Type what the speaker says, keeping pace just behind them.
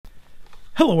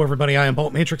Hello everybody, I am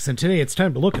Baltmatrix, and today it's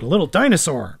time to look at a little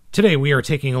dinosaur. Today we are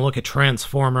taking a look at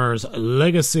Transformers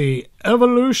Legacy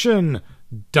Evolution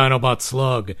Dinobot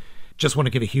SLUG. Just want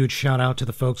to give a huge shout out to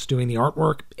the folks doing the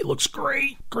artwork. It looks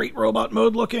great, great robot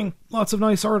mode looking. Lots of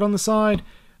nice art on the side.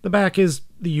 The back is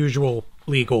the usual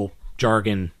legal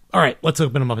jargon. Alright, let's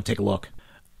open them up and take a look.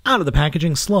 Out of the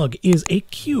packaging, SLUG is a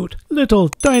cute little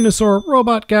dinosaur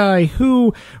robot guy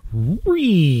who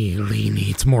really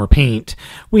needs more paint.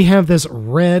 We have this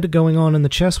red going on in the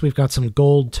chest, we've got some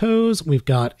gold toes, we've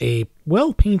got a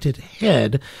well-painted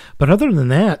head, but other than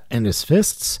that, and his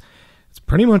fists, it's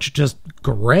pretty much just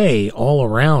gray all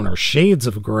around, or shades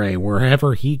of gray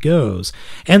wherever he goes.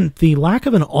 And the lack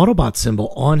of an Autobot symbol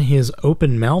on his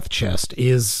open mouth chest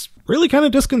is really kind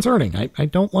of disconcerting. I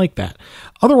don't like that.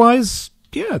 Otherwise,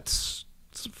 yeah, it's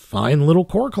a fine little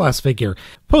core class figure.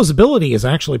 Posability is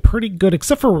actually pretty good,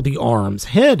 except for the arms.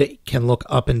 Head can look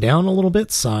up and down a little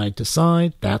bit, side to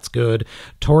side. That's good.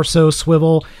 Torso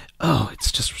swivel. Oh,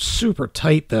 it's just super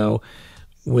tight, though,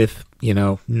 with,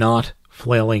 not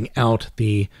flailing out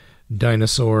the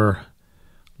dinosaur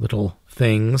little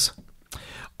things.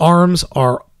 Arms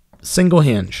are single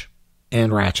hinge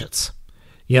and ratchets.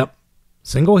 Yep,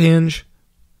 single hinge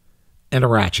and a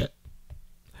ratchet.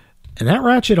 And that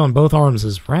ratchet on both arms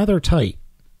is rather tight.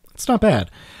 It's not bad.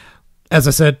 As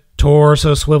I said,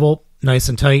 torso swivel, nice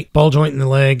and tight. Ball joint in the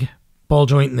leg, ball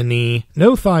joint in the knee.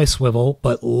 No thigh swivel,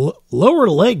 but lower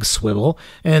leg swivel,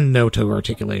 and no toe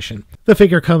articulation. The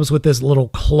figure comes with this little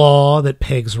claw that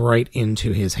pegs right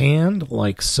into his hand,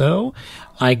 like so.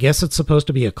 I guess it's supposed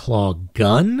to be a claw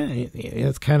gun.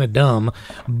 It's kind of dumb,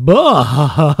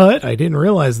 but I didn't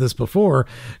realize this before.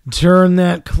 Turn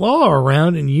that claw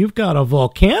around and you've got a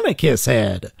Volcanicus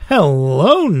head.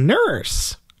 Hello,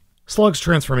 nurse. SLUG's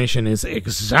transformation is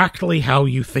exactly how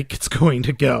you think it's going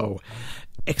to go,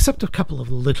 except a couple of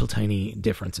little tiny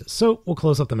differences. So we'll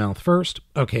close up the mouth first.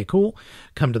 Okay, cool.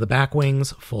 Come to the back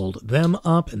wings, fold them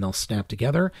up, and they'll snap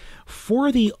together.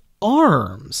 For the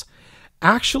arms,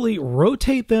 actually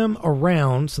rotate them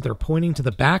around so they're pointing to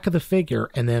the back of the figure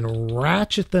and then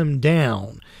ratchet them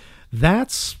down.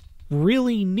 That's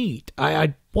really neat.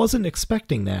 I wasn't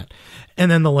expecting that.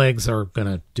 And then the legs are going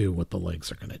to do what the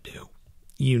legs are going to do.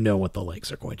 You know what the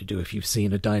legs are going to do if you've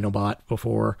seen a Dinobot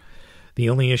before. The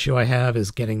only issue I have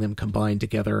is getting them combined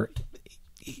together.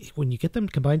 When you get them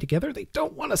combined together, they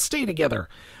don't want to stay together.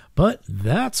 But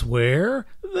that's where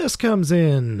this comes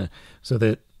in. So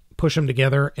that push them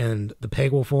together and the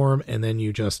peg will form, and then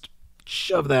you just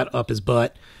shove that up his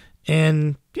butt.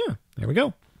 And yeah, there we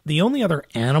go. The only other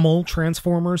animal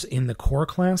transformers in the core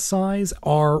class size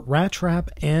are Rat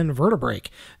Trap and Vertebrake.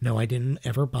 No, I didn't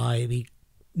ever buy the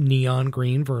neon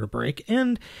green Vertebrake,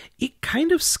 and it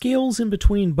kind of scales in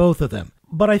between both of them.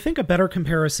 But I think a better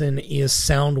comparison is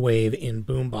Soundwave in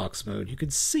boombox mode. You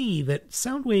can see that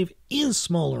Soundwave is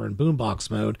smaller in boombox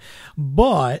mode,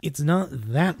 but it's not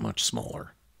that much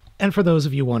smaller. And for those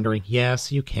of you wondering,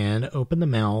 yes, you can open the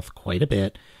mouth quite a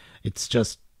bit. It's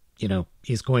just,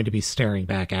 he's going to be staring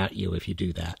back at you if you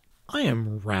do that. I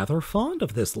am rather fond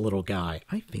of this little guy.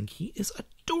 I think he is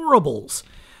adorables.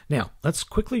 Now, let's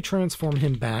quickly transform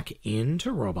him back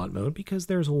into robot mode because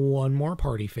there's one more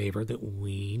party favor that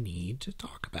we need to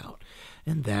talk about,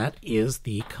 and that is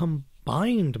the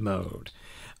combined mode.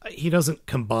 He doesn't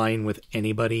combine with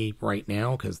anybody right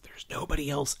now because there's nobody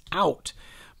else out,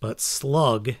 but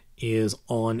SLUG is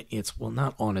on its, well,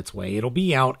 not on its way. It'll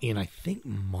be out in, I think,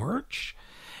 March?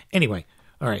 Anyway,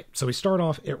 all right, so we start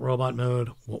off at robot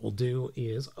mode. What we'll do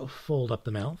is fold up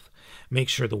the mouth, make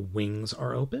sure the wings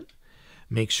are open,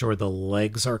 make sure the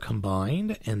legs are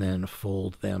combined, and then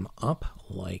fold them up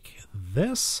like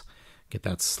this. Get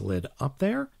that slid up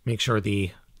there. Make sure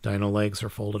the dino legs are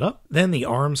folded up. Then the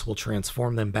arms will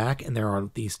transform them back, and there are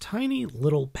these tiny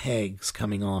little pegs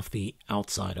coming off the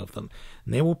outside of them.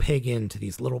 And they will peg into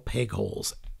these little peg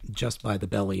holes just by the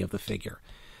belly of the figure.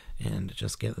 And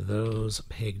just get those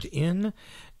pegged in,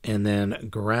 and then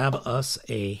grab us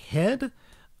a head,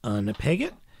 unpeg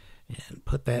it, and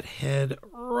put that head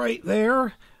right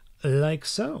there, like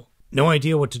so. No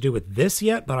idea what to do with this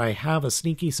yet, but I have a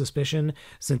sneaky suspicion,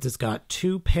 since it's got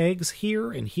two pegs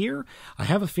here and here, I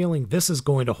have a feeling this is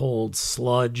going to hold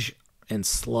Sludge and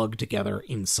SLUG together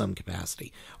in some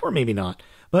capacity. Or maybe not.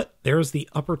 But there's the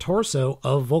upper torso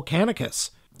of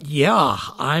Volcanicus. Yeah,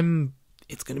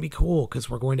 it's going to be cool, because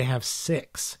we're going to have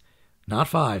 6. Not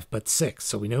 5, but 6.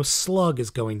 So we know SLUG is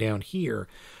going down here.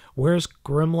 Where's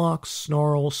Grimlock,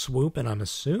 Snarl, Swoop, and I'm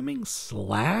assuming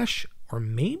Slash, or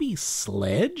maybe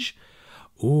Sledge?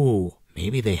 Ooh,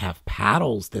 maybe they have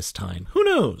paddles this time. Who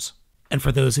knows? And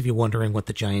for those of you wondering what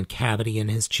the giant cavity in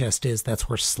his chest is, that's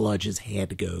where Sludge's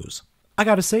head goes. I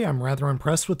gotta say, I'm rather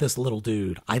impressed with this little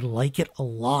dude. I like it a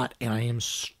lot, and I am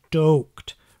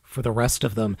stoked for the rest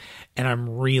of them. And I'm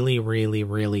really, really,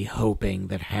 really hoping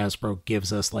that Hasbro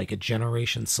gives us like a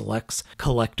Generation Selects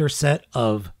collector set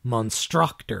of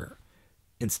Monstructor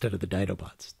instead of the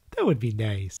Dinobots. That would be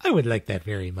nice. I would like that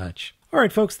very much.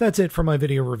 Alright folks, that's it for my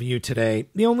video review today.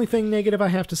 The only thing negative I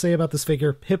have to say about this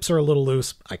figure, hips are a little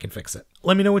loose. I can fix it.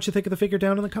 Let me know what you think of the figure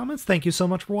down in the comments. Thank you so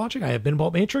much for watching. I have been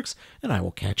Baltmatrix, and I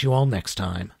will catch you all next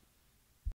time.